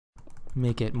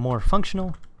make it more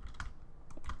functional.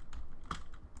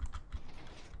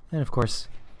 And of course,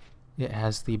 it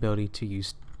has the ability to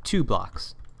use 2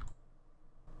 blocks.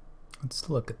 Let's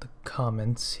look at the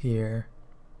comments here.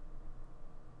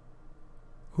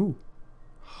 Ooh,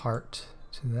 heart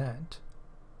to that.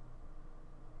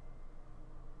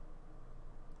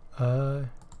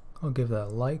 I'll give that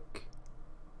a like.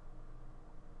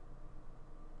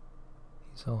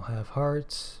 These all have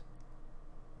hearts.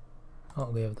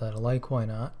 I'll give that a like, why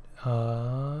not?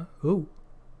 Ooh.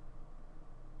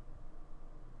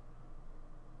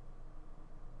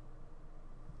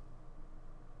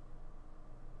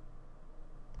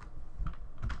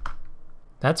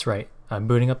 That's right, I'm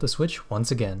booting up the Switch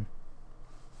once again.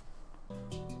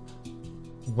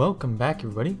 Welcome back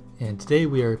everybody, and today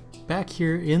we are back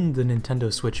here in the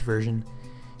Nintendo Switch version.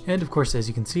 And of course, as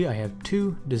you can see, I have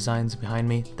 2 designs behind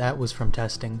me. That was from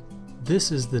testing.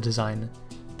 This is the design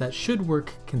that should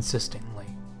work consistently.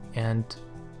 And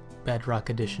Bedrock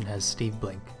Edition has Steve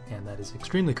Blink, and that is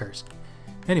extremely cursed.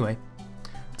 Anyway,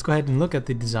 let's go ahead and look at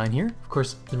the design here. Of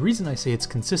course, the reason I say it's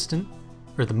consistent,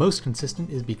 or the most consistent,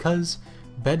 is because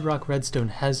Bedrock Redstone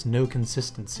has no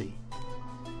consistency.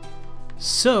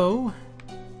 So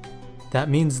that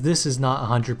means this is not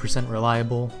 100%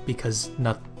 reliable, because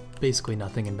basically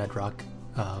nothing in Bedrock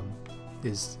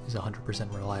is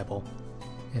 100% reliable,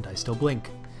 and I still blink.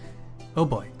 Oh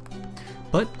boy.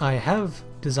 But I have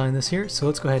designed this here, so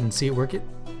let's go ahead and see it work. It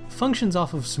functions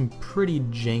off of some pretty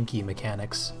janky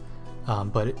mechanics,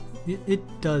 but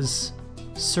it does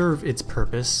serve its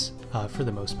purpose for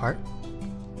the most part.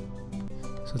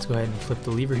 So let's go ahead and flip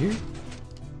the lever here.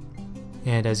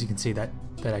 And as you can see, that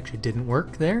actually didn't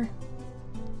work there,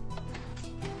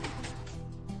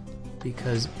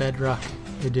 because Bedrock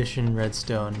Edition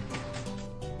Redstone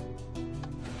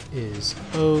is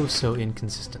oh so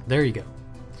inconsistent. There you go.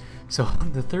 So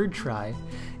the third try,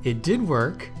 it did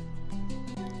work,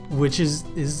 which is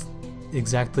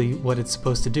exactly what it's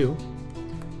supposed to do.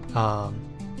 So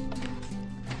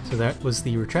that was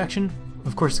the retraction.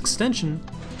 Of course, extension,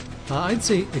 I'd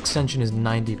say extension is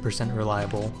 90%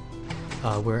 reliable,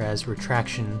 whereas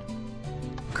retraction,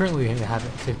 currently we have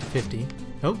it 50-50.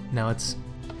 Oh, now it's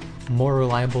more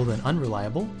reliable than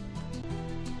unreliable.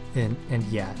 And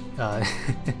yeah,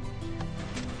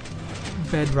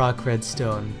 Bedrock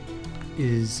Redstone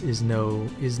is no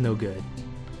good.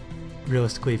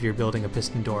 Realistically, if you're building a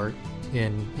piston door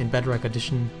in Bedrock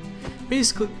Edition,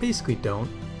 basically don't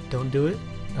do it.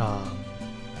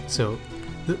 So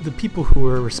the people who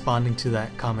were responding to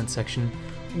that comment section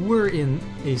were in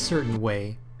a certain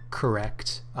way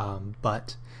correct,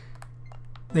 but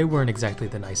they weren't exactly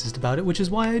the nicest about it, which is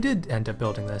why I did end up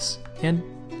building this. And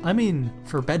I mean,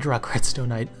 for Bedrock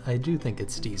Redstone, I do think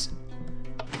it's decent.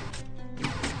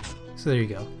 So there you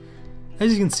go.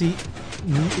 As you can see,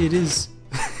 it is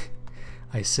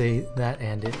I say that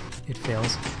and it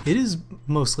fails. It is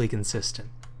mostly consistent,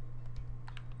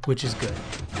 which is good.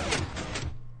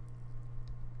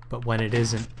 But when it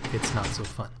isn't, it's not so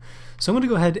fun. So I'm going to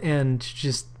go ahead and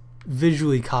just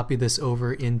visually copy this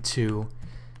over into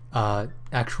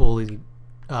actually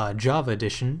Java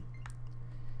Edition,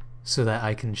 so that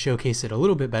I can showcase it a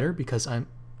little bit better, because I'm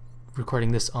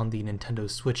recording this on the Nintendo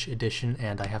Switch edition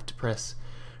and I have to press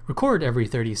record every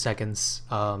 30 seconds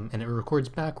and it records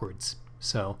backwards.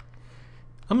 So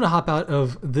I'm going to hop out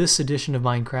of this edition of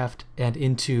Minecraft and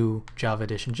into Java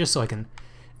Edition just so I can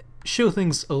show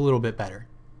things a little bit better.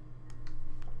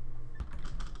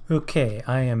 Okay,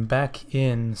 I am back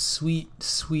in sweet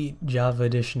Java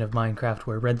Edition of Minecraft,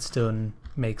 where redstone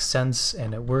makes sense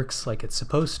and it works like it's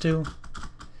supposed to.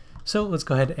 So let's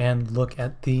go ahead and look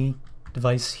at the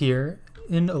device here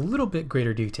in a little bit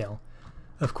greater detail.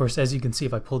 Of course, as you can see,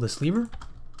 if I pull this lever,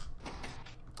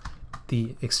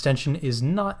 the extension is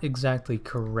not exactly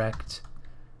correct,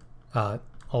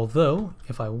 although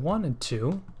if I wanted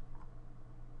to,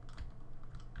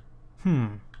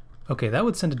 okay, that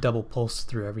would send a double pulse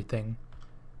through everything,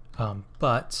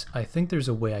 but I think there's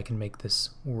a way I can make this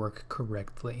work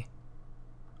correctly.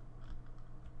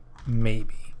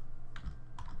 Maybe.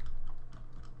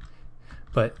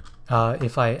 But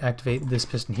if I activate this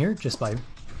piston here just by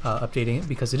updating it,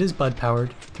 because it is bud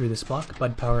powered through this block,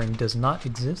 bud powering does not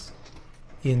exist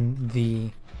in the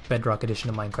Bedrock Edition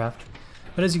of Minecraft,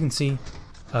 but as you can see,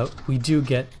 we do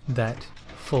get that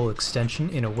full extension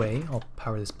in a way. I'll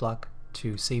power this block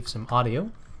to save some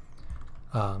audio.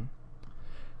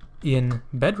 In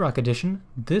Bedrock Edition,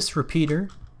 this repeater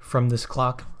from this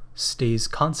clock stays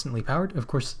constantly powered. Of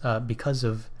course, because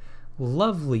of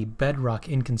lovely Bedrock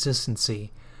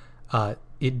inconsistency,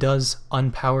 it does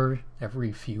unpower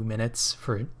every few minutes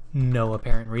for no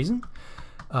apparent reason.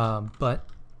 But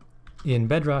in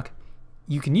Bedrock,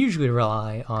 you can usually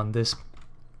rely on this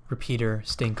repeater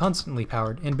staying constantly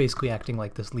powered and basically acting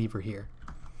like this lever here.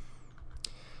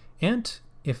 And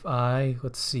if I,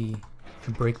 let's see,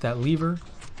 break that lever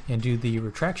and do the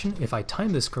retraction, if I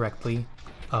time this correctly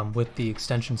with the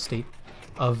extension state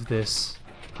of this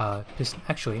piston,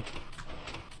 actually,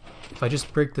 if I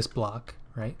just break this block,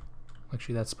 right?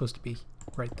 Actually, that's supposed to be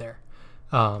right there.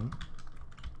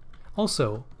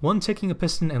 Also, one ticking a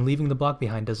piston and leaving the block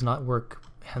behind does not work,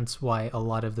 hence why a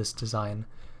lot of this design,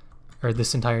 or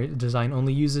this entire design,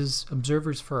 only uses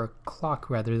observers for a clock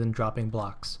rather than dropping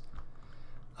blocks.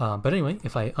 But anyway,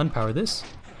 if I unpower this,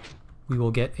 we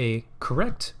will get a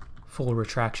correct full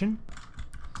retraction.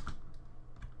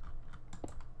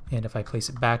 And if I place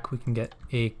it back, we can get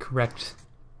a correct,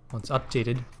 once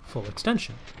updated, full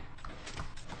extension.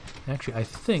 Actually, I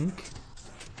think,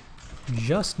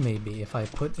 just maybe, if I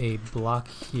put a block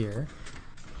here,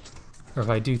 or if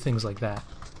I do things like that,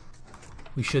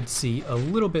 we should see a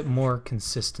little bit more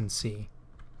consistency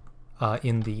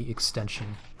in the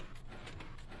extension.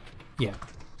 Yeah,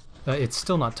 it's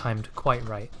still not timed quite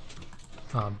right,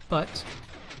 but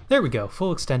there we go,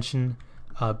 full extension,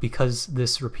 because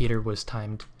this repeater was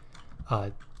timed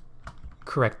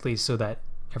correctly so that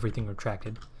everything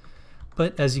retracted.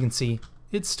 But as you can see,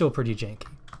 it's still pretty janky.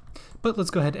 But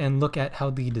let's go ahead and look at how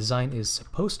the design is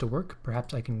supposed to work.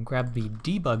 Perhaps I can grab the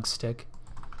debug stick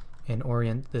and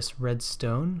orient this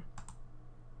redstone.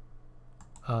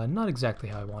 Not exactly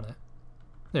how I want it.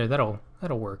 There, that'll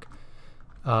work.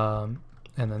 And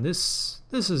then this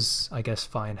is, I guess,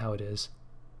 fine how it is.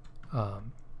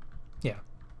 Yeah.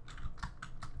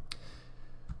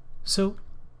 So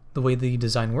the way the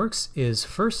design works is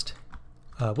first,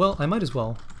 well, I might as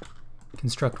well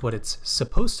construct what it's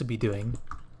supposed to be doing.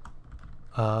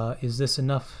 Is this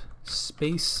enough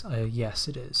space? Yes,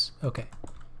 it is. Okay.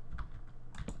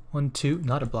 1, 2,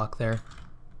 not a block there.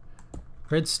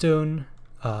 Redstone,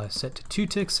 set to 2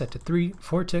 ticks, set to 3,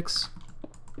 4 ticks.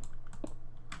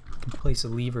 Can place a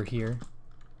lever here.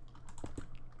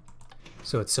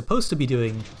 So it's supposed to be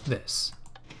doing this.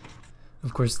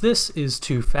 Of course, this is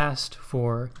too fast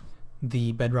for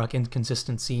the Bedrock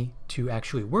inconsistency to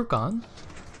actually work on.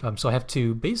 So I have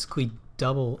to basically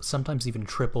double, sometimes even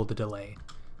triple the delay.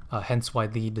 Hence why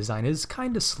the design is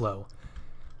kind of slow.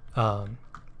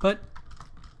 But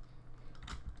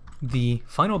the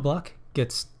final block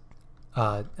gets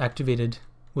activated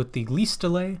with the least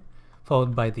delay,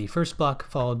 followed by the first block,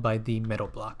 followed by the middle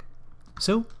block.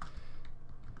 So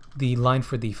the line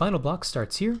for the final block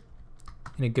starts here,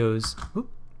 and it goes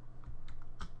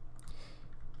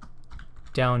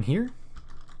down here.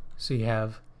 So you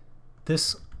have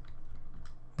this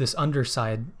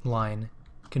underside line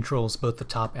controls both the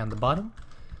top and the bottom.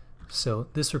 So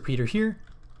this repeater here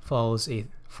follows a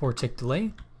 4-tick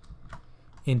delay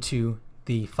into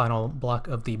the final block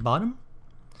of the bottom,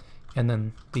 and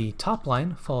then the top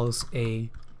line follows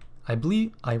a, I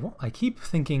believe, I keep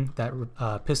thinking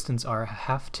that pistons are a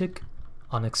 1/2 tick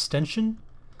on extension.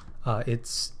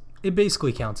 It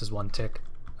basically counts as 1 tick,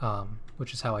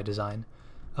 which is how I design,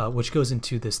 which goes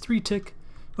into this 3-tick,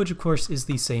 which of course is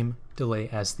the same delay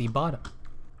as the bottom.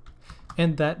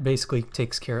 And that basically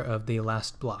takes care of the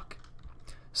last block.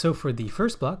 So for the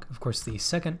first block, of course the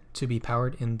second to be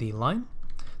powered in the line,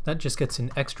 that just gets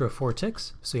an extra 4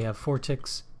 ticks. So you have 4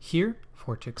 ticks here,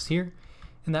 4 ticks here,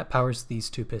 and that powers these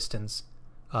 2 pistons.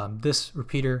 This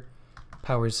repeater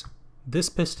powers this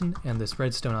piston, and this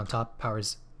redstone on top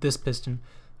powers this piston.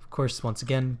 Of course, once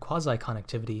again,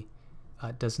 quasi-connectivity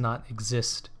does not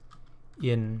exist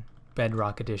in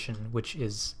Bedrock Edition, which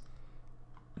is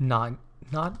not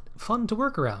fun to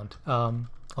work around.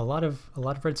 A lot of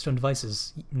redstone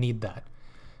devices need that,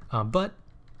 but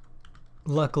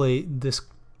luckily this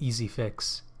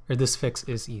fix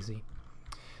is easy.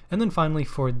 And then finally,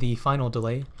 for the final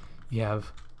delay, you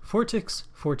have 4 ticks,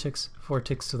 4 ticks, 4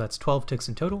 ticks, so that's 12 ticks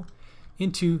in total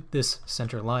into this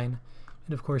center line.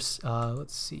 And of course,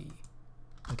 let's see,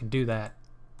 I can do that.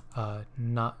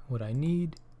 Not what I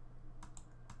need.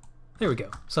 There we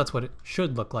go. So that's what it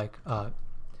should look like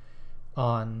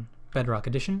on Bedrock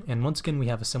Edition. And once again, we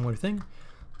have a similar thing.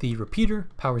 The repeater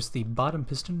powers the bottom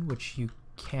piston, which you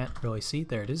can't really see.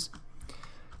 There it is.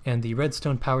 And the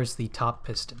redstone powers the top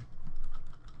piston.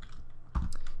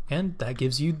 And that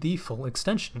gives you the full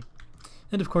extension.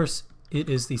 And of course, it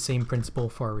is the same principle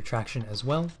for retraction as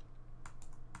well.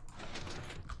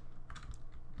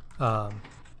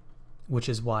 Which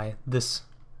is why this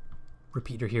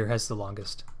repeater here has the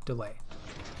longest delay.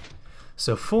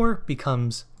 So 4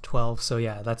 becomes 12, so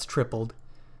yeah, that's tripled.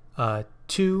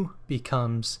 2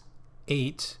 becomes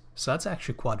 8, so that's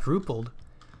actually quadrupled.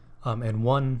 and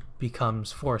 1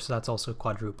 becomes 4, so that's also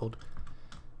quadrupled.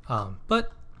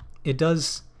 But it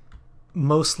does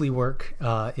mostly work.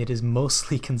 It is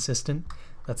mostly consistent.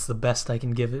 That's the best I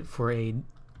can give it for a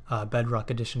Bedrock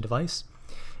Edition device.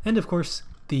 And of course,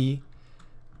 the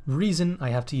reason I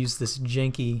have to use this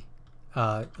janky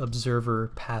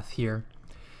observer path here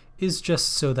is just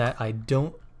so that I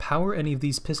don't power any of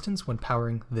these pistons when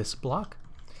powering this block,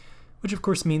 which of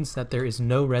course means that there is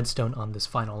no redstone on this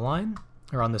final line,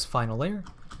 or on this final layer,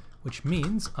 which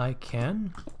means I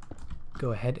can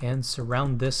go ahead and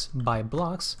surround this by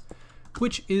blocks,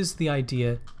 which is the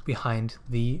idea behind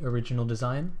the original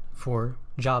design for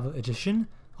Java Edition.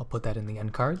 I'll put that in the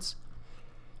end cards.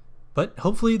 But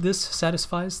hopefully this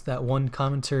satisfies that one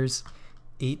commenter's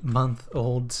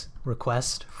 8-month-old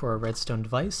request for a redstone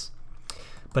device.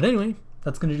 But anyway,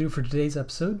 that's going to do it for today's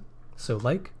episode. So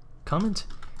like, comment,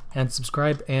 and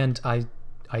subscribe, and I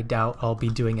doubt I'll be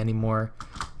doing any more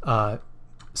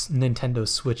Nintendo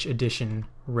Switch Edition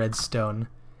redstone,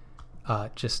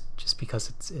 just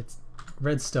because it's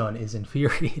redstone is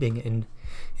infuriating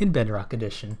in Bedrock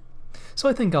Edition. So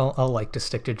I think I'll like to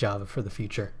stick to Java for the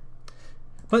future.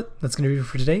 But that's going to be it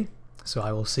for today, so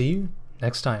I will see you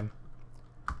next time.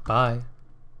 Bye.